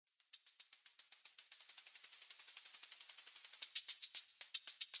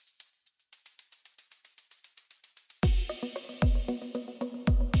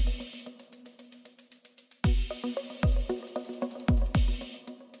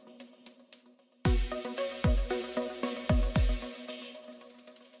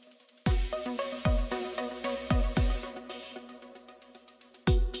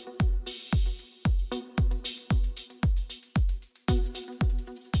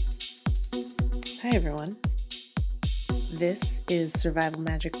Hi everyone. This is Survival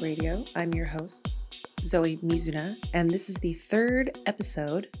Magic Radio. I'm your host, Zoe Mizuna, and this is the third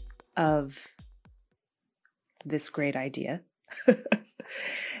episode of this great idea.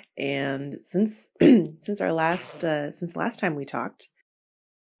 And since the last time we talked,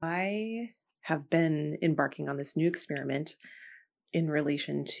 I have been embarking on this new experiment in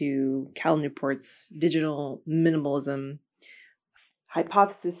relation to Cal Newport's digital minimalism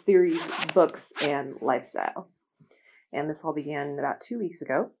hypothesis, theories, books, and lifestyle. And this all began about 2 weeks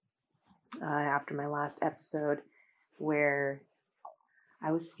ago, after my last episode, where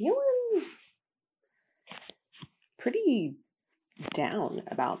I was feeling pretty down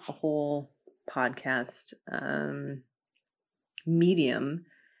about the whole podcast medium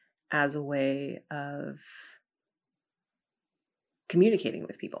as a way of communicating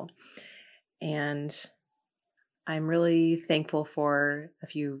with people. And I'm really thankful for a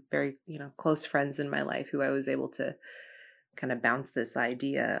few very, close friends in my life who I was able to kind of bounce this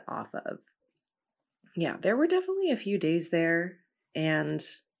idea off of. Yeah, there were definitely a few days there, and,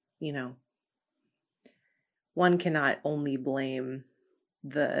 one cannot only blame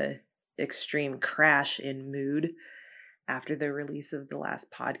the extreme crash in mood after the release of the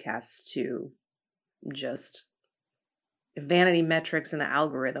last podcast to just vanity metrics and the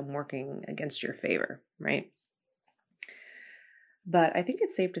algorithm working against your favor, right? But I think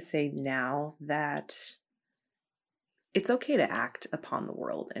it's safe to say now that it's okay to act upon the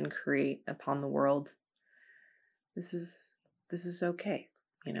world and create upon the world. This is okay,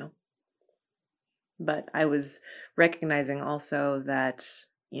 But I was recognizing also that,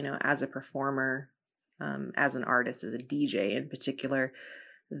 as a performer, as an artist, as a DJ in particular,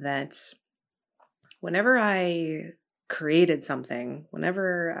 that whenever I created something,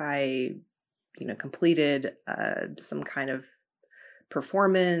 whenever I, completed some kind of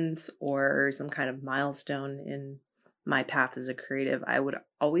performance or some kind of milestone in my path as a creative, I would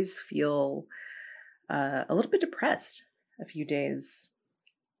always feel a little bit depressed a few days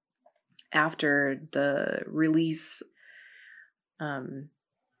after the release. And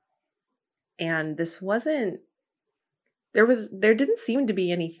this wasn't, there didn't seem to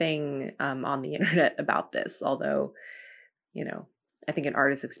be anything on the internet about this, although, I think an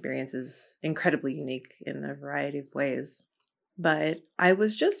artist's experience is incredibly unique in a variety of ways. But I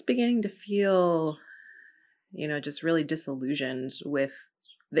was just beginning to feel, just really disillusioned with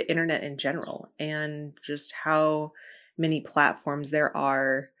the internet in general and just how many platforms there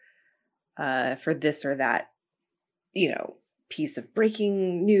are for this or that, piece of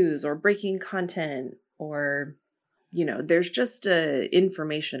breaking news or breaking content, or, there's just a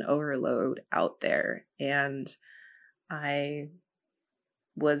information overload out there. And I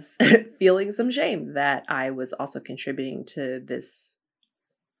was feeling some shame that I was also contributing to this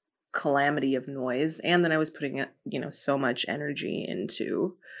calamity of noise, and then I was putting, so much energy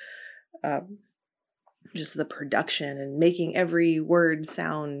into just the production and making every word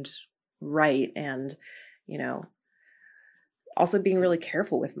sound right, and also being really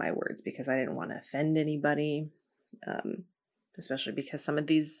careful with my words because I didn't want to offend anybody, especially because some of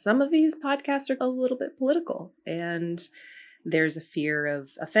these podcasts are a little bit political, and there's a fear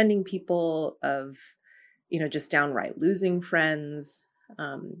of offending people, of just downright losing friends.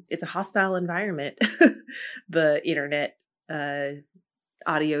 It's a hostile environment, the internet,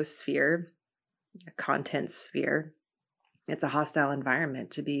 audio sphere, content sphere. It's a hostile environment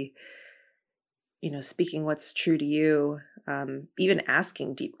to be, speaking what's true to you, even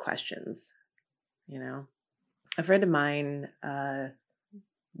asking deep questions. A friend of mine,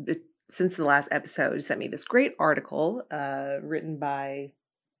 since the last episode, sent me this great article written by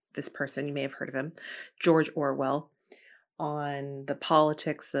this person, you may have heard of him, George Orwell, on the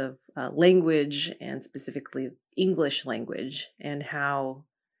politics of language, and specifically English language, and how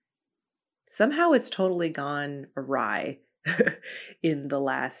somehow it's totally gone awry in the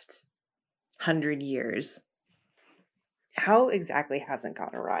last 100 years. How exactly hasn't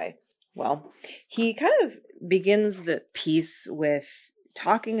gone awry? Well, he kind of begins the piece with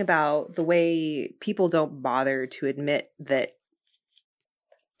talking about the way people don't bother to admit that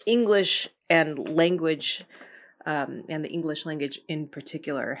English and language, and the English language in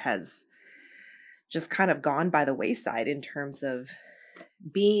particular, has just kind of gone by the wayside in terms of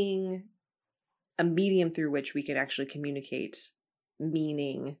being a medium through which we can actually communicate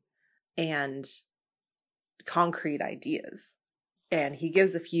meaning and concrete ideas. And he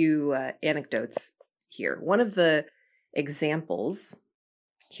gives a few anecdotes here. One of the examples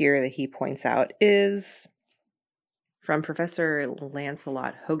here that he points out is from Professor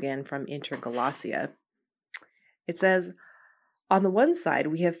Lancelot Hogan from Intergalactica. It says, on the one side,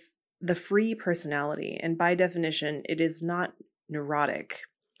 we have the free personality, and by definition, it is not neurotic,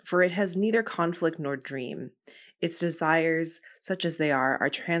 for it has neither conflict nor dream. Its desires, such as they are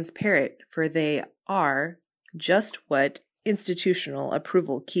transparent, for they are just what institutional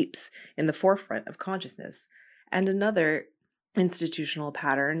approval keeps in the forefront of consciousness, and another institutional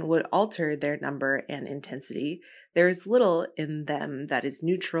pattern would alter their number and intensity. There is little in them that is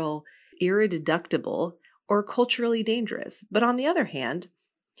neutral, irreducible, or culturally dangerous. But on the other hand,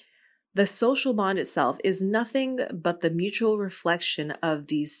 the social bond itself is nothing but the mutual reflection of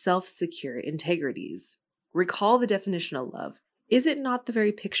these self-secure integrities. Recall the definition of love. Is it not the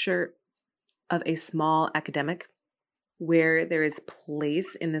very picture of a small academic, where there is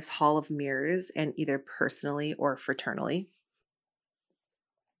place in this hall of mirrors, and either personally or fraternally?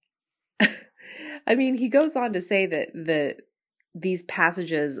 I mean, he goes on to say that these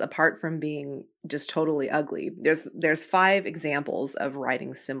passages, apart from being just totally ugly, there's 5 examples of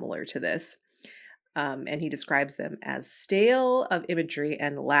writing similar to this, and he describes them as stale of imagery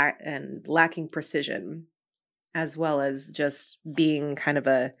and lacking precision, as well as just being kind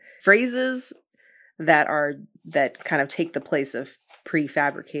of phrases that kind of take the place of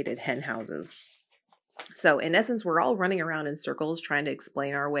prefabricated hen houses. So in essence, we're all running around in circles trying to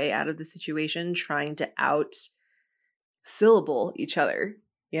explain our way out of the situation, trying to out-syllable each other.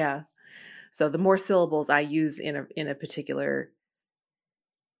 Yeah. So the more syllables I use in a particular,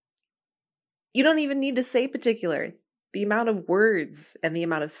 you don't even need to say particular. The amount of words and the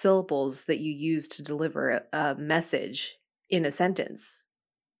amount of syllables that you use to deliver a message in a sentence,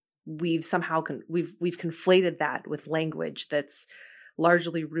 we've conflated that with language that's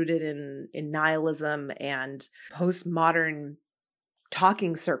largely rooted in nihilism and postmodern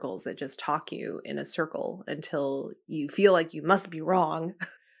talking circles that just talk you in a circle until you feel like you must be wrong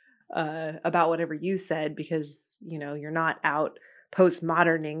about whatever you said, because, you know, you're not out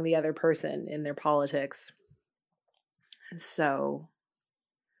postmoderning the other person in their politics. So,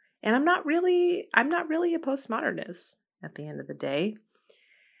 and I'm not really a postmodernist at the end of the day.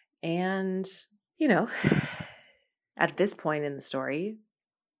 And, you know, at this point in the story,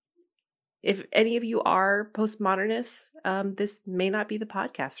 if any of you are postmodernists, this may not be the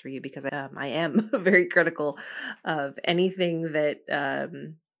podcast for you, because I am very critical of anything that,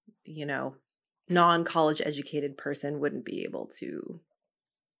 you know, non-college educated person wouldn't be able to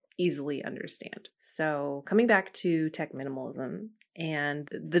easily understand. So coming back to tech minimalism and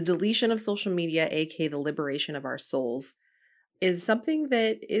the deletion of social media, aka the liberation of our souls, is something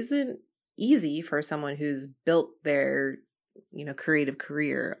that isn't easy for someone who's built their, you know, creative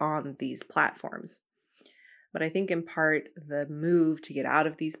career on these platforms. But I think in part the move to get out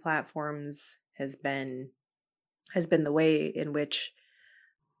of these platforms has been the way in which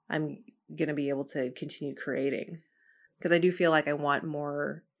I'm going to be able to continue creating, because I do feel like I want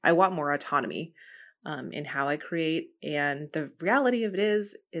more autonomy in how I create. And the reality of it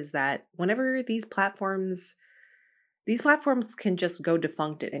is that whenever these platforms can just go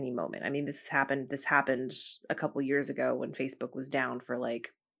defunct at any moment. I mean, this happened a couple years ago when Facebook was down for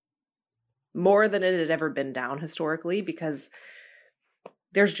like more than it had ever been down historically, because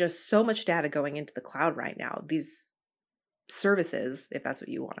there's just so much data going into the cloud right now. These services, if that's what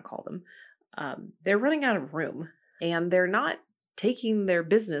you want to call them, they're running out of room, and they're not taking their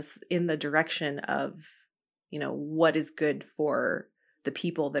business in the direction of, you know, what is good for the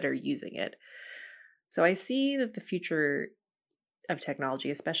people that are using it. So I see that the future of technology,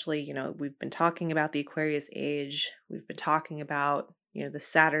 especially, you know, we've been talking about the Aquarius age, we've been talking about, you know, the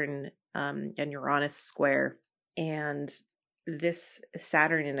Saturn and Uranus square, and this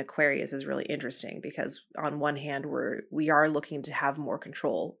Saturn in Aquarius is really interesting because on one hand, we are looking to have more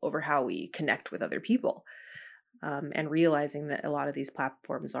control over how we connect with other people, and realizing that a lot of these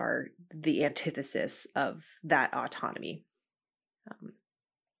platforms are the antithesis of that autonomy.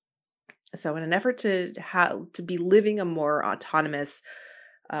 So in an effort to be living a more autonomous,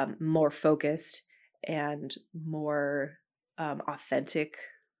 more focused, and more authentic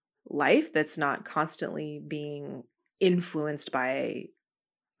life that's not constantly being influenced by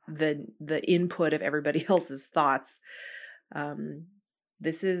the input of everybody else's thoughts,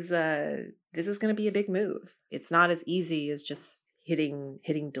 this is going to be a big move. It's not as easy as just hitting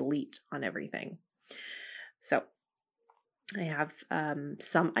delete on everything. So I have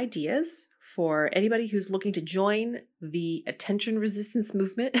some ideas for anybody who's looking to join the attention resistance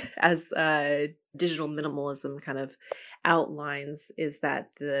movement, as digital minimalism kind of outlines, is that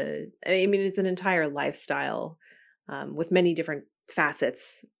it's an entire lifestyle with many different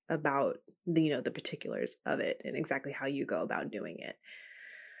facets about the particulars of it and exactly how you go about doing it.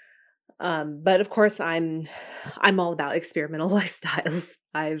 But of course, I'm all about experimental lifestyles.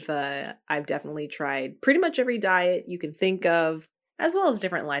 I've definitely tried pretty much every diet you can think of, as well as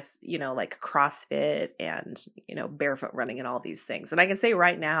different lives, like CrossFit and, barefoot running and all these things. And I can say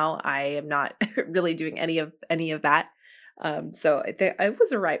right now, I am not really doing any of that. So I think it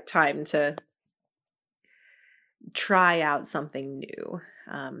was a right time to try out something new.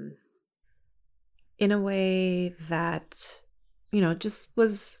 In a way that, just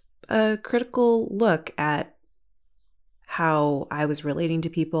was a critical look at how I was relating to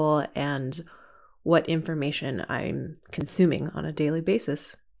people and what information I'm consuming on a daily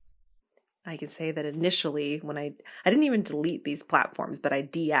basis. I can say that initially when I didn't even delete these platforms, but I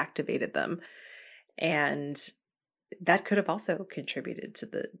deactivated them. And that could have also contributed to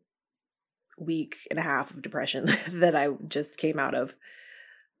the week and a half of depression that I just came out of.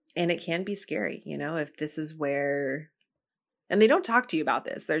 And it can be scary, if this is where, and they don't talk to you about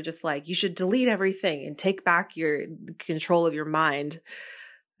this. They're just like, you should delete everything and take back your control of your mind.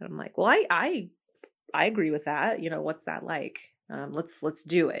 And I'm like, well, I agree with that. What's that like? Let's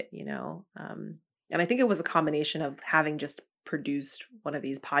do it, and I think it was a combination of having just produced one of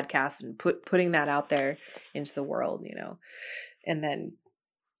these podcasts and putting that out there into the world, and then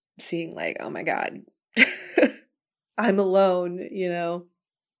seeing like, oh my God, I'm alone,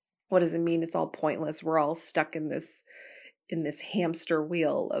 what does it mean? It's all pointless. We're all stuck in this hamster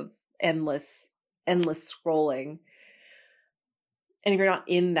wheel of endless scrolling. And if you're not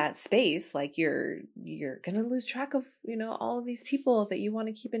in that space, like you're going to lose track of, all of these people that you want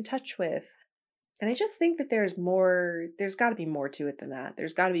to keep in touch with. And I just think that there's got to be more to it than that.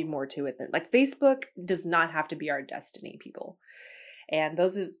 There's got to be more to it than, like, Facebook does not have to be our destiny, people. And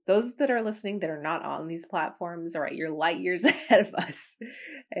those that are listening that are not on these platforms, all right, you're light years ahead of us.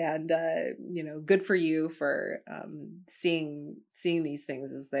 And, good for you for seeing these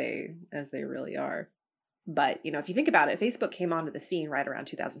things as they really are. But, if you think about it, Facebook came onto the scene right around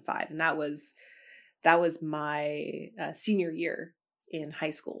 2005. And that was my senior year in high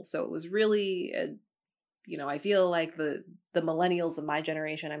school. So it was really, I feel like the millennials of my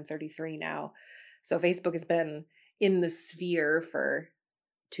generation, I'm 33 now. So Facebook has been in the sphere for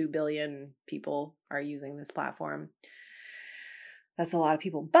 2 billion people are using this platform. That's a lot of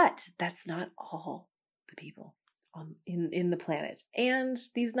people, but that's not all the people in the planet. And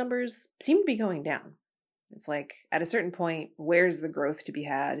these numbers seem to be going down. It's like at a certain point, where's the growth to be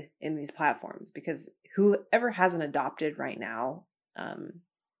had in these platforms? Because whoever hasn't adopted right now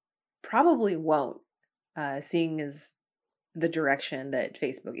probably won't, seeing as the direction that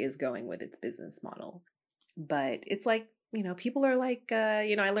Facebook is going with its business model. But it's like, people are like,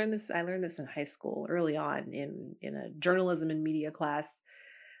 I learned this in high school early on in a journalism and media class,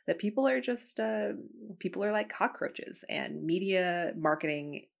 that people are like cockroaches, and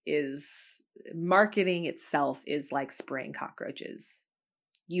marketing itself is like spraying cockroaches.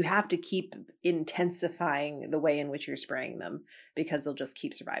 You have to keep intensifying the way in which you're spraying them because they'll just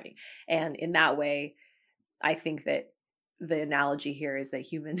keep surviving. And in that way, I think that the analogy here is that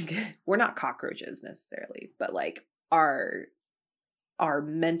we're not cockroaches necessarily, but like our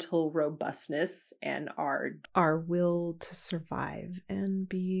mental robustness and our will to survive and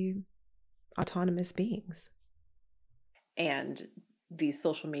be autonomous beings. And these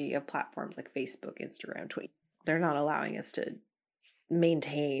social media platforms like Facebook, Instagram, Twitter, they're not allowing us to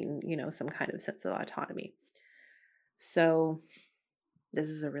maintain, some kind of sense of autonomy. So this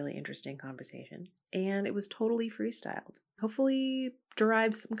is a really interesting conversation, and it was totally freestyled. Hopefully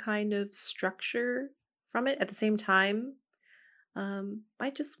derive some kind of structure from it. At the same time,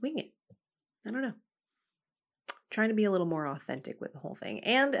 might just wing it. I don't know. Trying to be a little more authentic with the whole thing.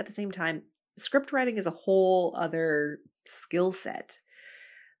 And at the same time, script writing is a whole other skill set.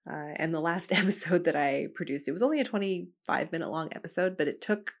 And the last episode that I produced, it was only a 25-minute long episode, but it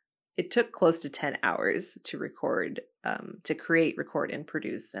took close to 10 hours to record, to create, record, and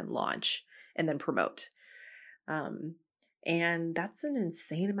produce and launch and then promote. And that's an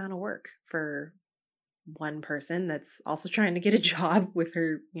insane amount of work for one person that's also trying to get a job with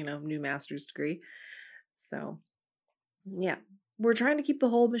her, new master's degree. So yeah, we're trying to keep the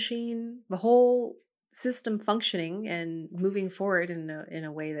whole machine, the whole system functioning and moving forward in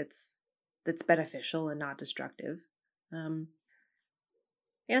a way that's beneficial and not destructive. And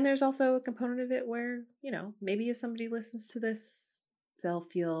there's also a component of it where, maybe if somebody listens to this, they'll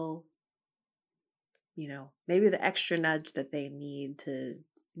feel, maybe the extra nudge that they need to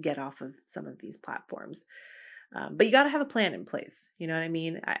get off of some of these platforms. But you got to have a plan in place. You know what I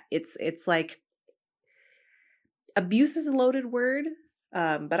mean? It's like, abuse is a loaded word.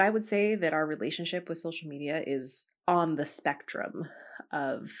 But I would say that our relationship with social media is on the spectrum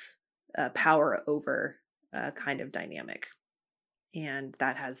of power over kind of dynamic. And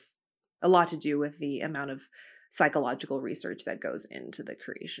that has a lot to do with the amount of psychological research that goes into the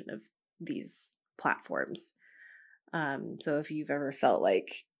creation of these platforms. So if you've ever felt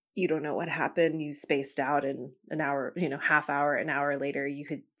like you don't know what happened, you spaced out, and an hour, half hour, an hour later, you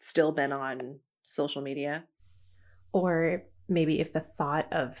could still been on social media. Or maybe if the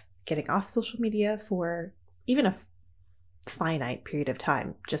thought of getting off social media for even a finite period of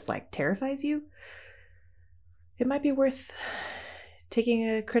time just like terrifies you, it might be worth taking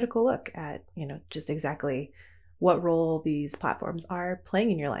a critical look at, just exactly what role these platforms are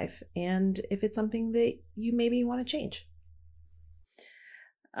playing in your life, and if it's something that you maybe want to change.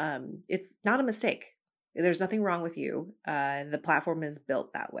 It's not a mistake. There's nothing wrong with you. The platform is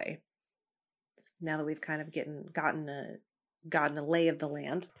built that way. Now that we've kind of gotten a lay of the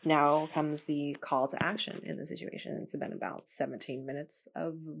land, now comes the call to action in the situation. It's been about 17 minutes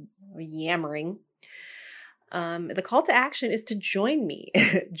of yammering. The call to action is to join me.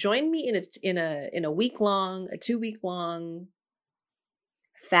 Join me in a week-long, a 2-week-long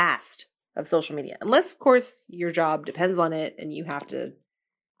fast of social media. Unless, of course, your job depends on it and you have to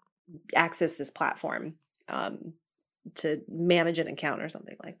access this platform to manage an account or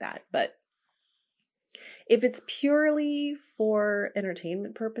something like that. But if it's purely for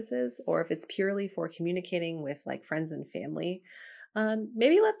entertainment purposes, or if it's purely for communicating with like friends and family,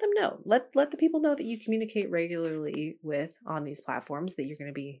 maybe let them know. Let the people know that you communicate regularly with on these platforms, that you're going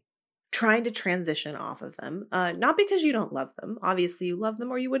to be trying to transition off of them. Not because you don't love them. Obviously you love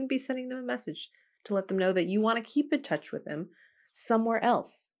them, or you wouldn't be sending them a message to let them know that you want to keep in touch with them somewhere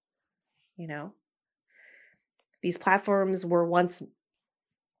else. These platforms were once,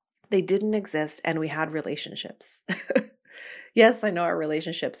 they didn't exist, and we had relationships. Yes, I know our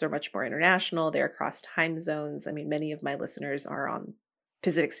relationships are much more international. They're across time zones. I mean, many of my listeners are on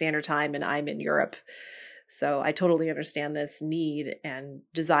Pacific Standard Time and I'm in Europe. So I totally understand this need and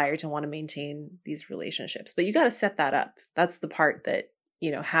desire to want to maintain these relationships. But you got to set that up. That's the part that,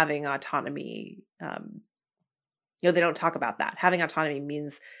 having autonomy, they don't talk about that. Having autonomy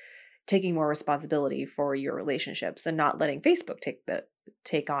means taking more responsibility for your relationships and not letting Facebook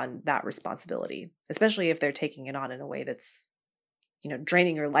take on that responsibility, especially if they're taking it on in a way that's,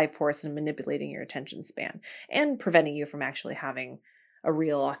 draining your life force and manipulating your attention span and preventing you from actually having a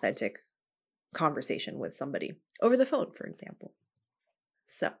real, authentic conversation with somebody over the phone, for example.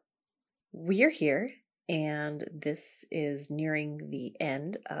 So we're here, and this is nearing the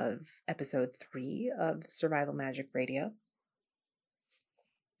end of episode 3 of Survival Magic Radio.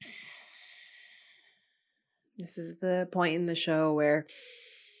 This is the point in the show where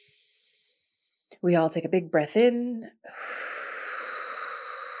we all take a big breath in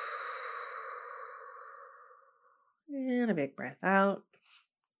and a big breath out,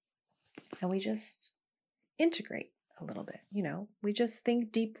 and we just integrate a little bit. We just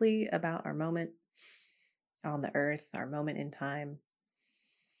think deeply about our moment on the earth, our moment in time.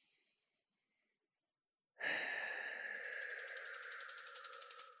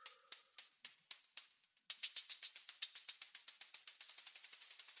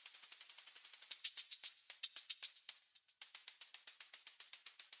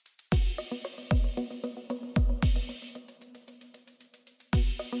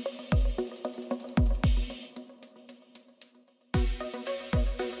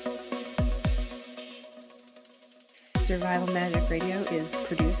 Survival Magic Radio is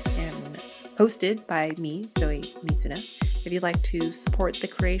produced and hosted by me, Zoe Misuna. If you'd like to support the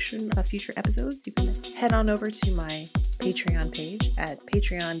creation of future episodes, you can head on over to my Patreon page at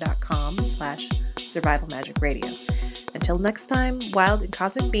patreon.com/Survival Magic Radio. Until next time, wild and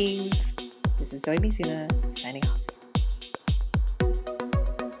cosmic beings, this is Zoe Misuna signing off.